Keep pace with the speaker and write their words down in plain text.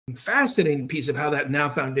fascinating piece of how that Now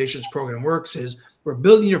Foundations program works is we're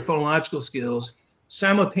building your phonological skills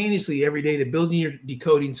simultaneously every day to building your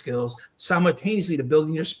decoding skills, simultaneously to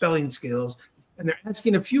building your spelling skills. And they're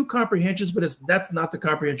asking a few comprehensions, but that's not the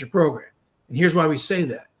comprehension program. And here's why we say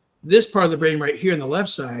that. This part of the brain right here on the left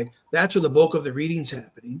side, that's where the bulk of the reading's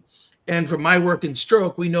happening. And from my work in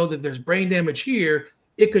stroke, we know that there's brain damage here.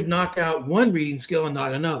 It could knock out one reading skill and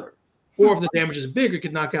not another. Or if the damage is bigger, it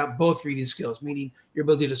could knock out both reading skills, meaning your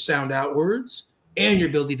ability to sound out words and your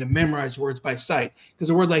ability to memorize words by sight. Because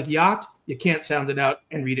a word like yacht, you can't sound it out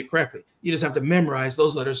and read it correctly. You just have to memorize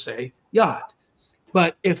those letters say yacht.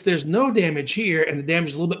 But if there's no damage here and the damage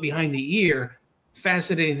is a little bit behind the ear,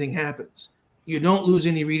 fascinating thing happens. You don't lose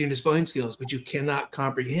any reading and spelling skills, but you cannot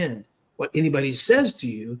comprehend what anybody says to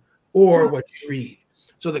you or what you read.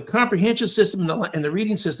 So the comprehension system and the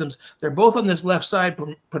reading systems, they're both on this left side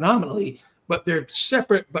predominantly, but they're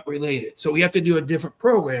separate but related. So we have to do a different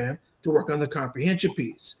program to work on the comprehension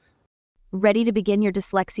piece. Ready to begin your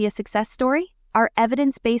dyslexia success story? Our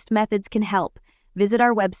evidence-based methods can help. Visit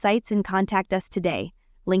our websites and contact us today.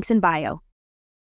 Links in bio.